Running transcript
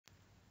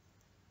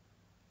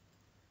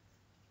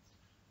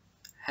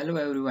Hello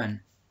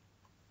everyone,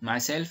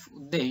 myself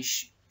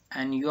Uddesh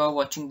and you are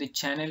watching the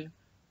channel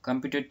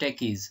Computer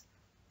Techies.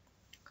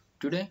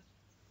 Today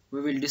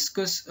we will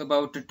discuss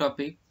about a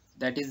topic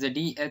that is the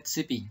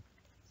DHCP,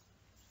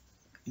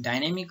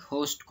 Dynamic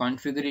Host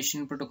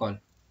Configuration Protocol.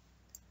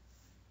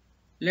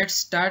 Let's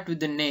start with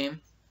the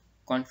name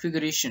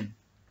configuration,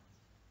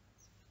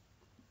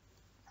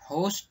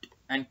 host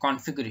and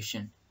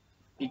configuration.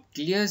 It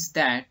clears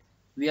that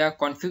we are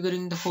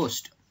configuring the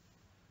host.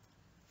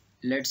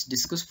 Let's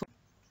discuss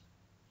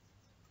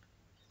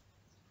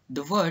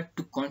the word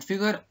to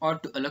configure or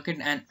to allocate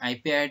an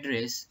IP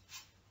address.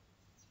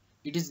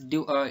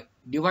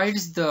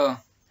 Divides the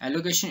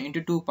allocation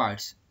into two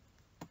parts.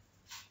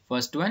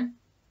 First one,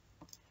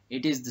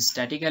 it is the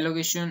static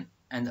allocation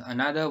and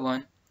another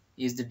one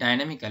is the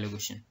dynamic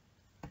allocation.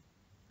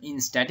 In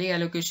static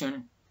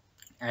allocation,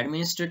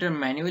 administrator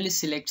manually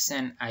selects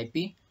an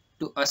IP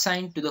to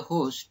assign to the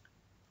host,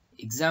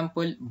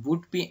 example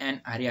bootp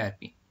and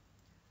RARP.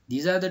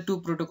 These are the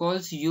two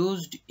protocols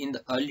used in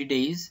the early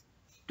days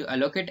to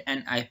allocate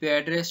an IP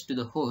address to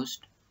the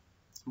host,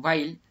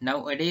 while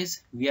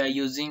nowadays we are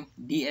using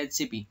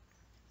DHCP,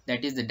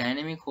 that is the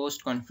Dynamic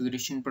Host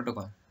Configuration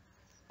Protocol.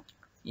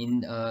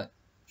 In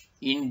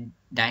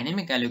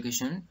dynamic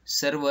allocation,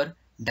 server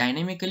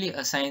dynamically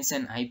assigns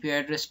an IP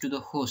address to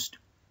the host.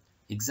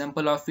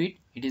 Example of it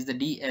is the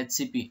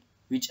DHCP,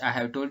 which I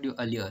have told you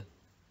earlier.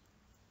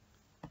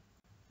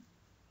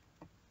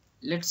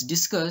 Let's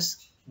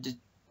discuss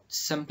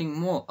something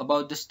more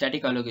about the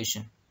static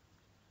allocation.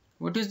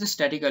 What is the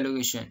static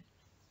allocation?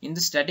 In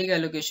the static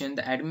allocation,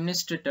 the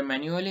administrator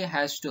manually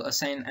has to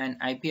assign an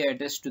IP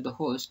address to the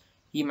host.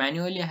 He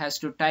manually has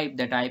to type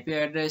that IP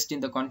address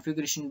in the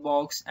configuration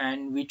box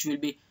and which will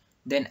be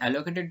then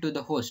allocated to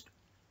the host.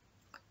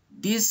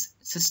 This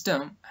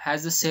system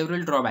has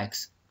several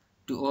drawbacks.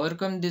 To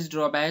overcome these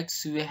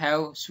drawbacks, we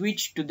have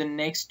switched to the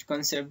next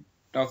concept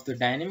of the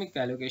dynamic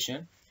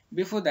allocation.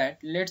 Before that,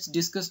 let's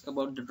discuss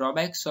about the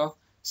drawbacks of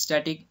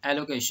static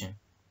allocation.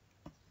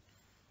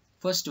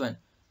 First one,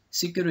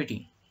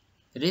 security.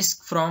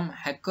 Risk from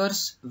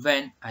hackers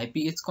when IP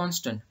is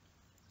constant.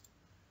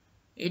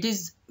 It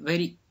is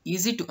very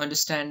easy to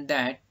understand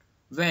that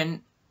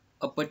when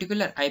a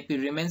particular IP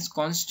remains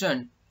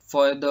constant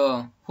for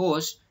the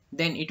host,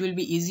 then it will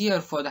be easier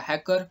for the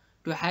hacker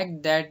to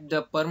hack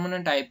the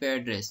permanent IP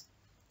address.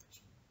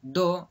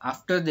 Though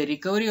after the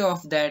recovery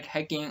of that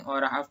hacking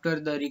or after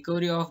the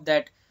recovery of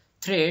that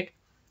threat,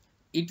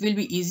 it will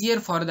be easier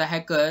for the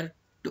hacker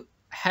to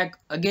hack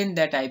again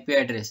that IP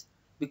address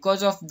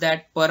because of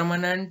that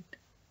permanent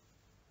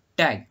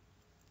tag.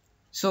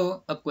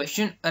 So a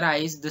question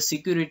arises the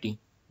security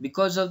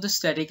because of the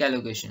static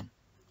allocation.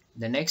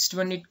 The next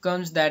one it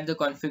comes that the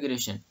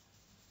configuration.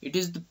 It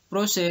is the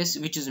process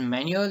which is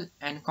manual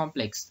and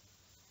complex.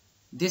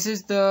 This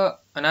is the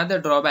another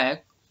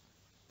drawback,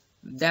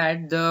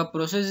 that the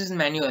process is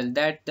manual,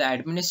 that the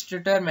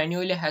administrator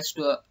manually has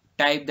to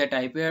type that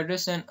IP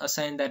address and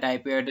assign that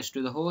IP address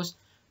to the host,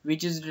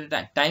 which is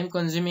time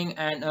consuming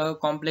and a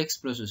complex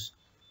process.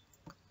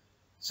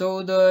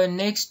 So the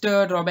next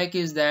drawback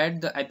is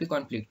that the IP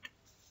conflict.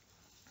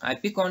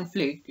 IP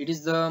conflict, it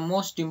is the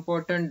most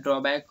important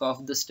drawback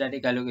of the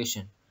static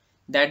allocation,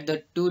 that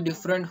the two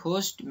different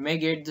hosts may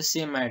get the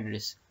same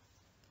address.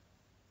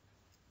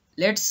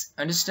 Let's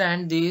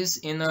understand this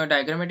in a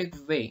diagrammatic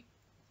way.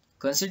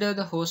 Consider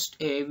the host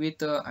A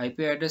with IP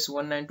address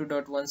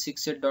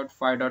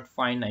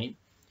 192.168.5.59,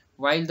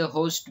 while the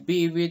host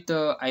B with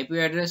IP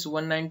address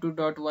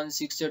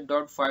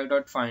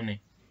 192.168.5.59.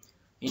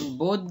 In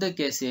both the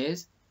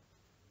cases,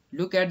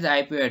 look at the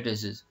IP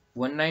addresses.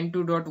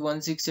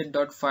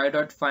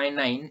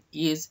 192.168.5.59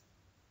 is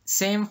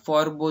same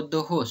for both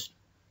the hosts.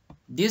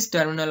 This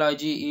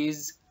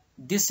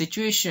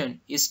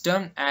situation is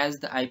termed as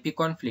the IP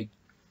conflict,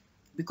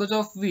 because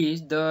of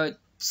which the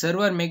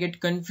server may get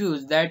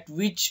confused that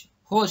which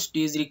host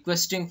is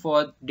requesting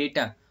for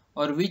data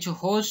or which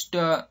host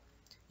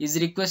is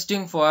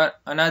requesting for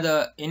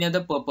any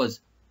other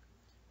purpose,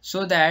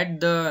 so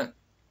that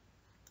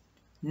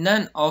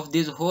none of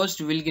these hosts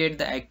will get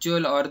the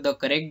actual or the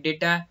correct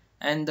data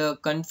and the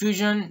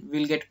confusion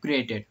will get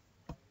created.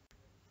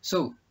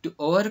 So to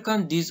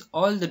overcome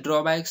all the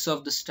drawbacks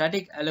of the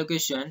static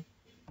allocation,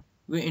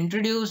 we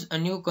introduce a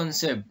new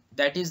concept,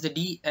 that is the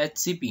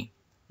DHCP,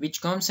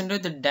 which comes under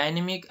the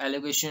dynamic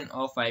allocation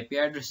of IP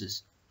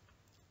addresses.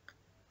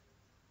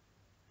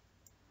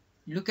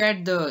 Look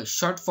at the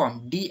short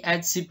form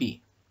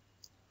DHCP.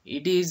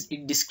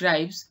 It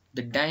describes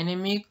the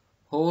dynamic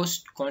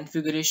host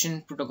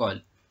configuration protocol.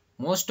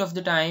 Most of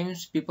the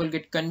times people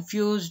get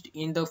confused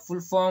in the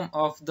full form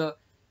of the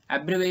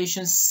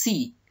abbreviation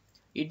C.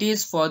 It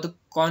is for the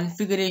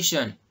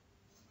configuration,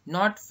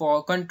 not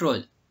for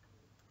control.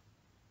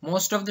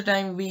 Most of the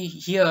time we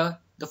hear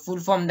the full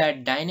form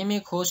that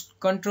dynamic host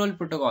control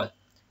protocol.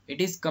 It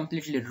is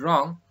completely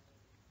wrong.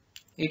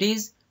 It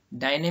is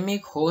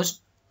dynamic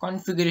host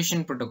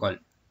configuration protocol.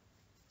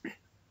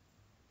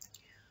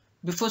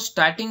 Before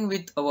starting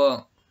with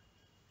our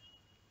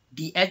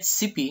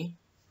DHCP,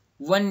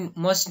 one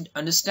must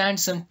understand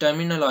some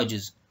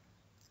terminologies.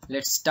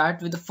 Let's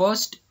start with the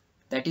first,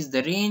 that is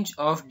the range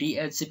of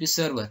DHCP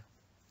server.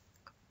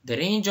 The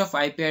range of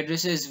IP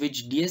addresses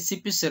which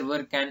DHCP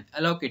server can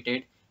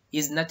allocate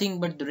is nothing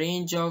but the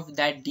range of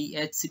that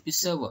DHCP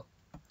server.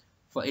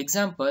 For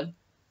example,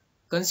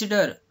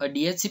 consider a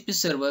DHCP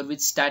server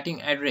with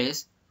starting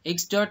address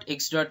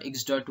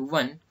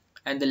x.x.x.1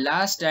 and the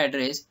last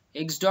address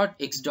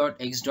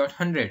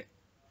x.x.x.100.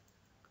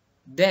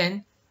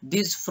 Then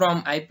this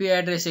from IP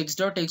address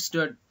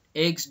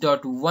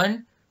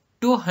x.x.x.1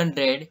 to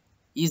 100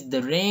 is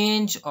the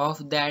range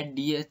of that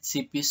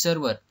DHCP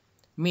server.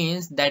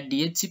 Means that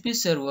DHCP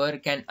server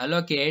can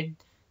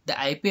allocate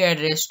the IP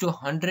address to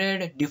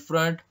 100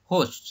 different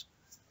hosts.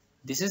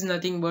 This is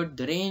nothing but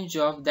the range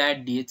of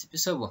that DHCP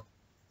server.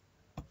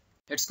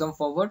 Let's come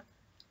forward.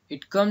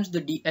 It comes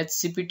the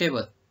DHCP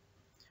table.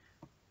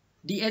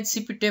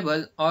 DHCP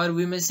table, or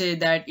we may say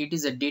that it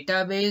is a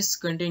database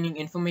containing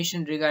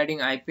information regarding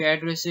IP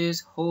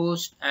addresses,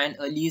 host and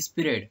a lease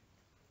period.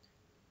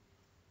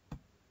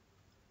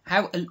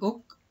 Have a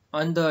look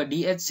on the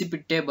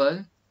DHCP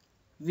table.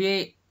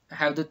 We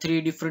have the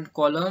three different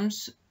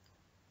columns,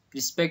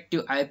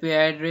 respective IP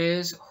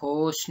address,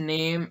 host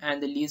name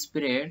and the lease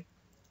period.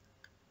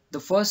 The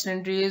first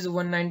entry is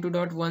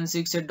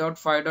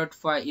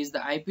 192.168.5.5 is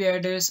the IP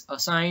address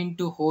assigned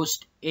to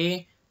host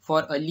A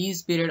for a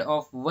lease period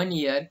of 1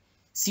 year.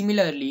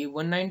 Similarly,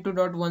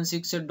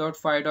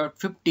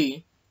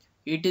 192.168.5.50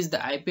 it is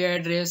the IP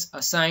address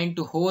assigned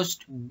to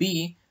host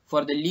B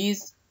for the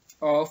lease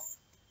of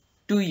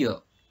 2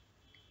 years.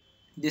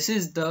 This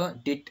is the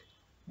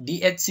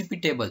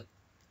DHCP table.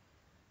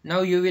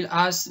 Now you will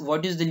ask,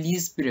 what is the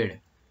lease period?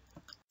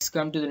 Let's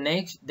come to the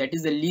next, that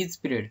is the lease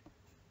period.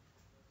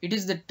 It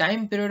is the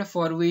time period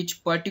for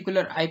which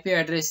particular IP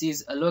address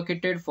is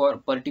allocated for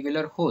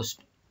particular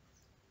host.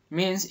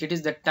 Means it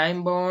is the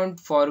time bound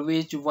for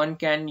which one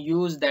can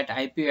use that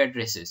IP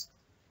addresses.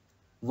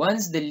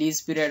 Once the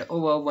lease period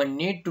over, one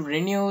need to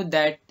renew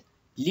that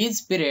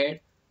lease period,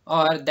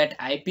 or that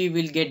IP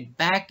will get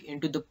back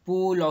into the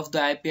pool of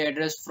the IP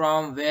address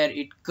from where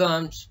it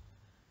comes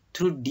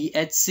through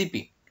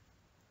DHCP.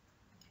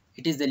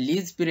 It is the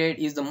lease period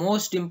is the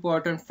most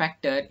important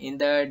factor in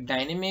the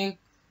dynamic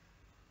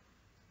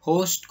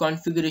host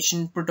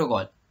configuration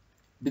protocol.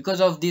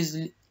 Because of this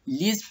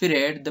lease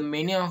period, the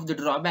many of the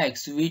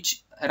drawbacks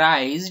which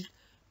arise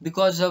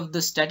because of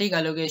the static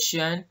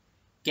allocation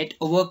get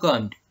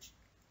overcome.